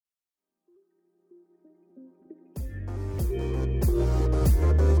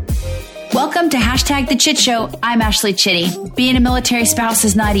Welcome to Hashtag The Chit Show. I'm Ashley Chitty. Being a military spouse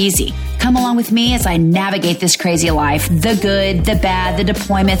is not easy. Come along with me as I navigate this crazy life, the good, the bad, the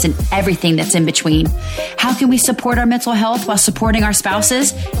deployments, and everything that's in between. How can we support our mental health while supporting our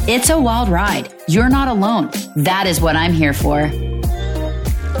spouses? It's a wild ride. You're not alone. That is what I'm here for.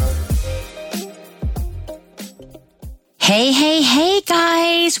 Hey,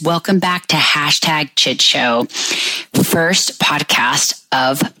 guys. Welcome back to Hashtag Chit Show. First podcast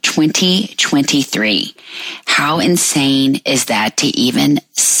of 2023. How insane is that to even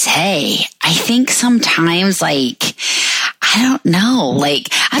say? I think sometimes I don't know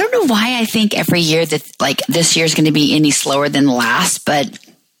why I think every year that this year is going to be any slower than the last, but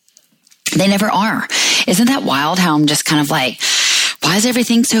they never are. Isn't that wild how I'm just kind of like, why is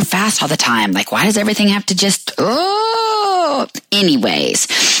everything so fast all the time? Why does everything have to just, anyways,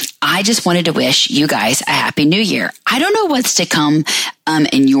 I just wanted to wish you guys a happy new year. I don't know what's to come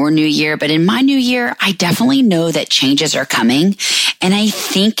in your new year, but in my new year, I definitely know that changes are coming. And I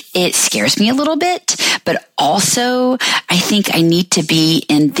think it scares me a little bit, but also I think I need to be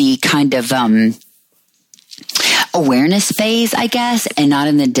in the kind of awareness phase, I guess, and not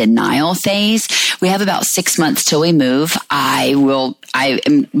in the denial phase. We have about 6 months till we move. I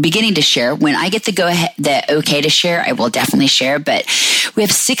am beginning to share. When I get the okay to share, I will definitely share, but we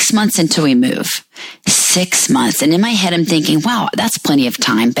have 6 months until we move. 6 months. And in my head, I'm thinking, wow, that's plenty of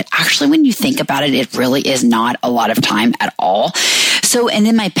time. But actually, when you think about it, it really is not a lot of time at all. So, and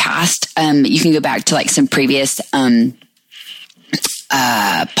in my past, you can go back to some previous,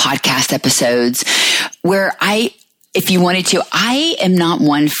 podcast episodes where if you wanted to, I am not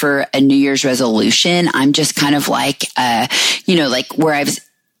one for a New Year's resolution. I'm just kind of where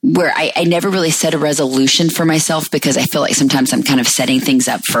I never really set a resolution for myself because I feel like sometimes I'm kind of setting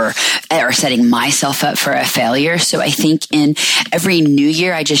myself up for a failure. So I think in every new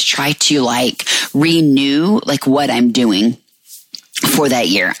year, I just try to renew what I'm doing for that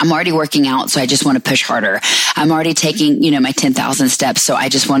year. I'm already working out, so I just want to push harder. I'm already taking, my 10,000 steps. So I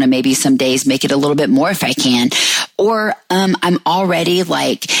just want to maybe some days make it a little bit more if I can. Or, I'm already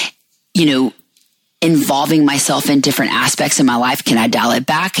involving myself in different aspects of my life. Can I dial it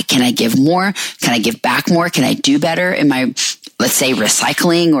back? Can I give more? Can I give back more? Can I do better in my, let's say,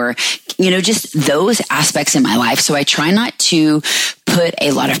 recycling or, just those aspects in my life. So I try not to put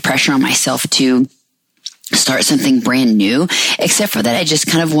a lot of pressure on myself to start something brand new, except for that I just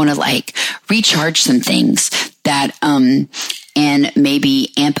kind of want to recharge some things that, and maybe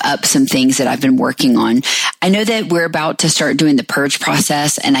amp up some things that I've been working on. I know that we're about to start doing the purge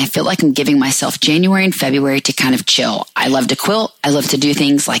process, and I feel like I'm giving myself January and February to kind of chill. I love to quilt. I love to do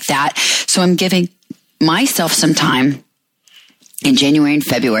things like that. So I'm giving myself some time in January and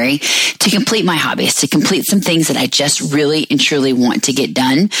February to complete my hobbies, to complete some things that I just really and truly want to get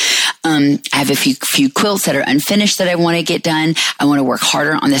done. I have a few quilts that are unfinished that I want to get done. I want to work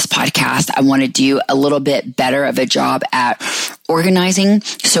harder on this podcast. I want to do a little bit better of a job at organizing.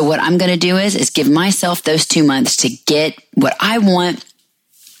 So what I'm going to do is give myself those 2 months to get what I want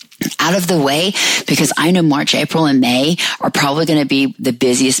out of the way, because I know March, April, and May are probably going to be the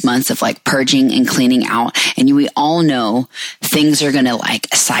busiest months of purging and cleaning out. And we all know things are going to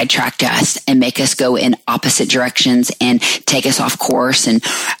sidetrack us and make us go in opposite directions and take us off course. And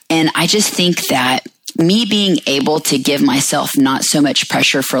I just think that me being able to give myself not so much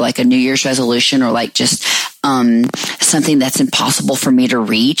pressure for a New Year's resolution or just something that's impossible for me to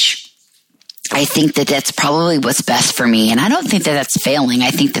reach, I think that that's probably what's best for me. And I don't think that that's failing.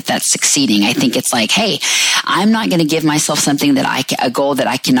 I think that that's succeeding. I think it's hey, I'm not going to give myself something a goal that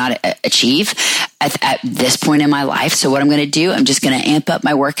I cannot achieve at this point in my life. So what I'm going to do, I'm just going to amp up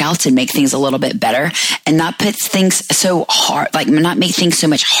my workouts and make things a little bit better and not put things so hard, not make things so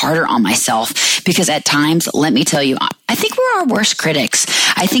much harder on myself. Because at times, let me tell you, I think we're our worst critics.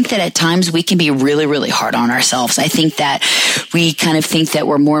 I think that at times we can be really, really hard on ourselves. I think that we kind of think that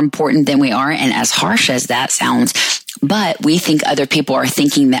we're more important than we are. And as harsh as that sounds, but we think other people are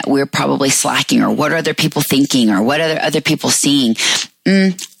thinking that we're probably slacking, or what are other people thinking, or what are other people seeing?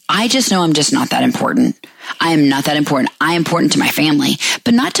 I just know I'm just not that important. I am not that important. I am important to my family,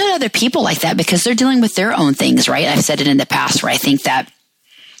 but not to other people like that, because they're dealing with their own things, right? I've said it in the past where I think that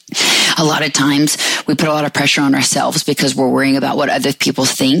a lot of times we put a lot of pressure on ourselves because we're worrying about what other people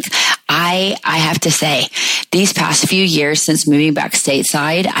think. I have to say, these past few years since moving back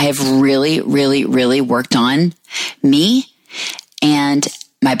stateside, I have really, really, really worked on me and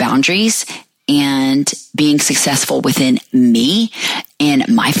my boundaries and being successful within me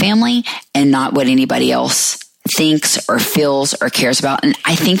and my family, and not what anybody else thinks or feels or cares about. And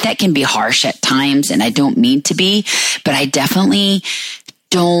I think that can be harsh at times, and I don't mean to be, but I definitely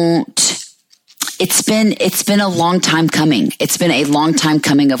don't it's been a long time coming. It's been a long time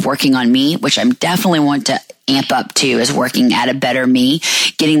coming of working on me, which I'm definitely want to amp up to, is working at a better me,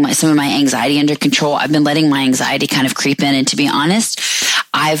 getting some of my anxiety under control. I've been letting my anxiety kind of creep in. And to be honest,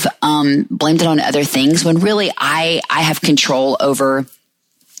 I've blamed it on other things when really I have control over,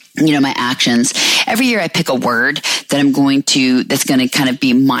 my actions. Every year I pick a word that that's going to kind of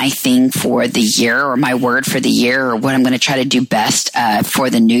be my thing for the year, or my word for the year, or what I'm going to try to do best for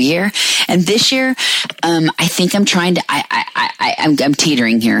the new year. And this year, I think I'm trying to, I'm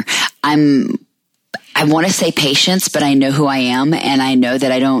teetering here. I want to say patience, but I know who I am, and I know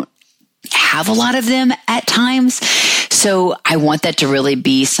that I don't have a lot of them at times. So I want that to really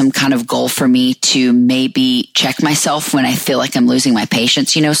be some kind of goal for me to maybe check myself when I feel like I'm losing my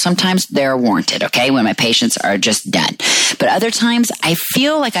patience. Sometimes they're warranted, okay, when my patience are just done. But other times I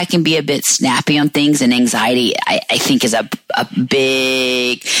feel like I can be a bit snappy on things, and anxiety, I think, is a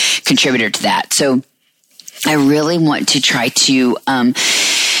big contributor to that. So I really want to try to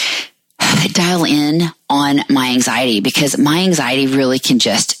dial in on my anxiety, because my anxiety really can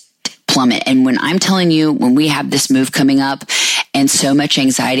just plummet. And when I'm telling you, when we have this move coming up and so much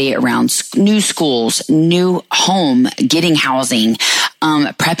anxiety around new schools, new home, getting housing,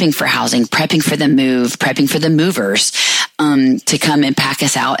 prepping for housing, prepping for the move, prepping for the movers, to come and pack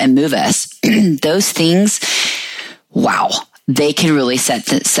us out and move us, those things, wow, they can really set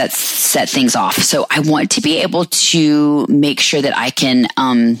things off. So I want to be able to make sure that I can,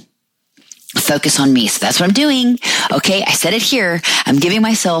 focus on me. So that's what I'm doing. Okay. I said it here. I'm giving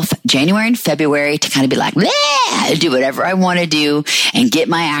myself January and February to kind of be like, do whatever I want to do and get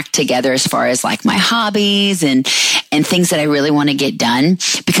my act together as far as like my hobbies and things that I really want to get done.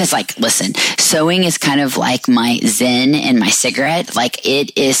 Because listen, sewing is kind of like my zen and my cigarette. Like,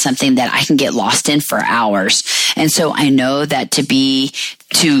 it is something that I can get lost in for hours. And so I know that to be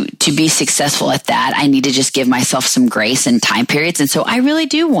successful at that, I need to just give myself some grace and time periods. And so I really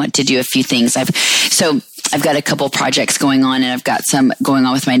do want to do a few things. I've got a couple projects going on, and I've got some going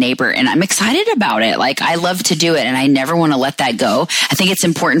on with my neighbor, and I'm excited about it. Like, I love to do it, and I never want to let that go. I think it's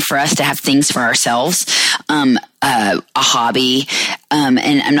important for us to have things for ourselves, a hobby. And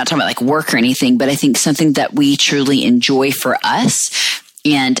I'm not talking about like work or anything, but I think something that we truly enjoy for us.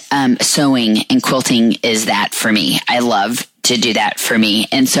 And sewing and quilting is that for me. I love to do that for me.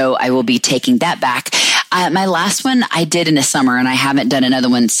 And so I will be taking that back. My last one I did in the summer, and I haven't done another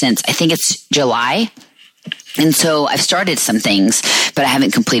one since, I think it's July. And so I've started some things, but I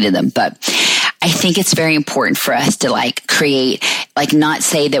haven't completed them. But I think it's very important for us to create, not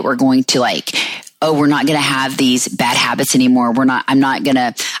say that we're going to we're not going to have these bad habits anymore.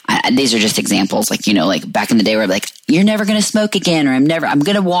 These are just examples. Back in the day where you're never going to smoke again, or I'm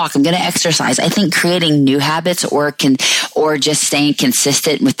going to walk, I'm going to exercise. I think creating new habits or just staying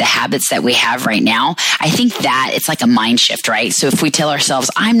consistent with the habits that we have right now, I think that it's like a mind shift, right? So if we tell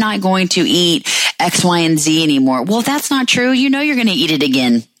ourselves, I'm not going to eat X, Y, and Z anymore. Well, that's not true. You're going to eat it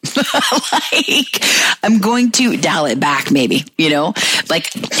again. I'm going to dial it back, maybe,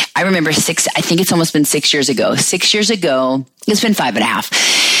 I remember I think it's almost been 6 years ago. 6 years ago, it's been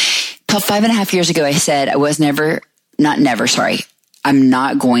 5.5. About 5.5 years ago, I said I'm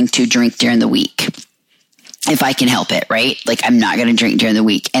not going to drink during the week if I can help it, right? I'm not going to drink during the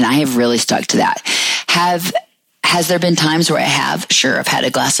week. And I have really stuck to that. Has there been times where I have? Sure, I've had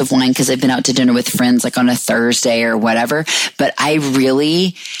a glass of wine because I've been out to dinner with friends on a Thursday or whatever. But I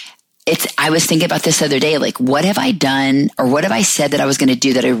was thinking about this the other day, what have I done or what have I said that I was going to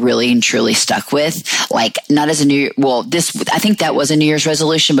do that I really and truly stuck with? Not as I think that was a New Year's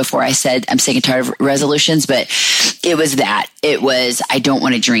resolution before I said I'm sick and tired of resolutions, but it was I don't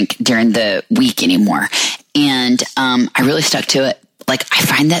want to drink during the week anymore. And I really stuck to it. I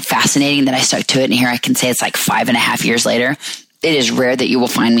find that fascinating that I stuck to it. And here I can say it's 5.5 years later. It is rare that you will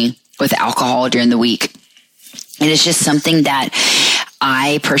find me with alcohol during the week. It is just something that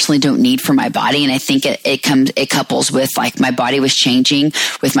I personally don't need for my body. And I think it couples with my body was changing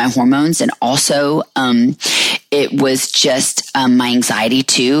with my hormones. And also, it was just my anxiety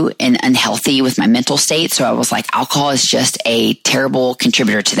too, and unhealthy with my mental state. So I was alcohol is just a terrible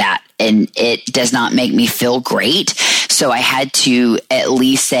contributor to that. And it does not make me feel great. So I had to at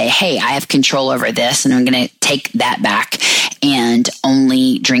least say, hey, I have control over this, and I'm going to take that back and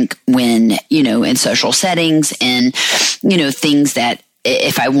only drink when, in social settings and, things that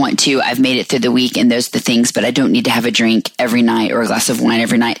if I want to, I've made it through the week and those are the things, but I don't need to have a drink every night or a glass of wine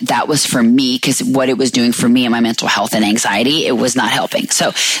every night. That was for me, because what it was doing for me and my mental health and anxiety, it was not helping.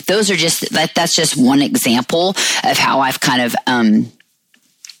 So those are that's just one example of how I've kind of,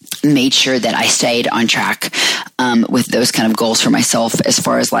 made sure that I stayed on track with those kind of goals for myself as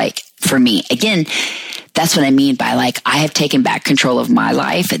far as like, for me. Again, that's what I mean by like, I have taken back control of my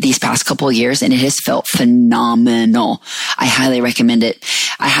life these past couple of years, and it has felt phenomenal. I highly recommend it.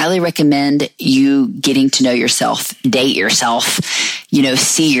 I highly recommend you getting to know yourself, date yourself,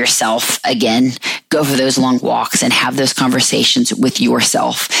 see yourself again, go for those long walks and have those conversations with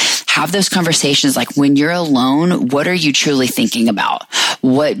yourself. Have those conversations like when you're alone, what are you truly thinking about?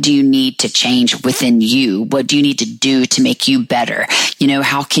 What do you need to change within you? What do you need to do to make you better?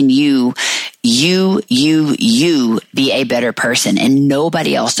 How can you be a better person, and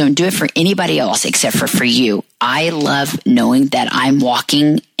nobody else? Don't do it for anybody else except for you. I love knowing that I'm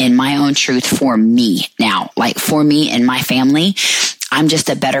walking in my own truth for me now, like for me and my family. I'm just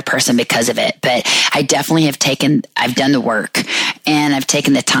a better person because of it. But I definitely I've done the work, and I've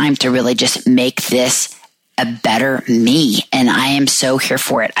taken the time to really just make this a better me. And I am so here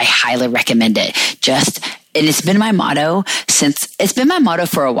for it. I highly recommend it. And it's been my motto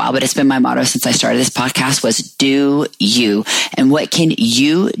for a while, but it's been my motto since I started this podcast was do you. And what can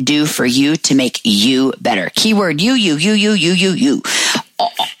you do for you to make you better? Keyword you.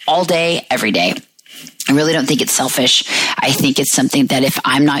 All day, every day. I really don't think it's selfish. I think it's something that if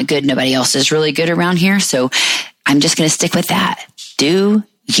I'm not good, nobody else is really good around here. So I'm just going to stick with that. Do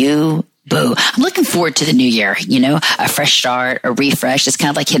you. Boo. I'm looking forward to the new year, a fresh start, a refresh. It's kind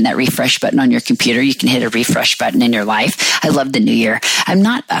of like hitting that refresh button on your computer. You can hit a refresh button in your life. I love the new year. I'm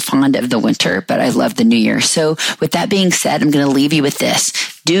not fond of the winter, but I love the new year. So with that being said, I'm going to leave you with this.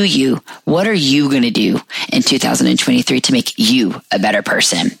 Do you? What are you going to do in 2023 to make you a better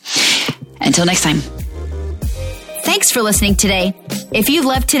person? Until next time. Thanks for listening today. If you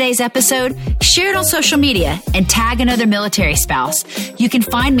loved today's episode, share it on social media and tag another military spouse. You can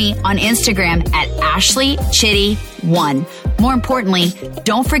find me on Instagram at AshleyChitty1. More importantly,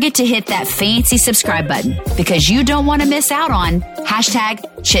 don't forget to hit that fancy subscribe button because you don't want to miss out on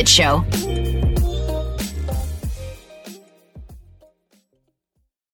 #ChitShow.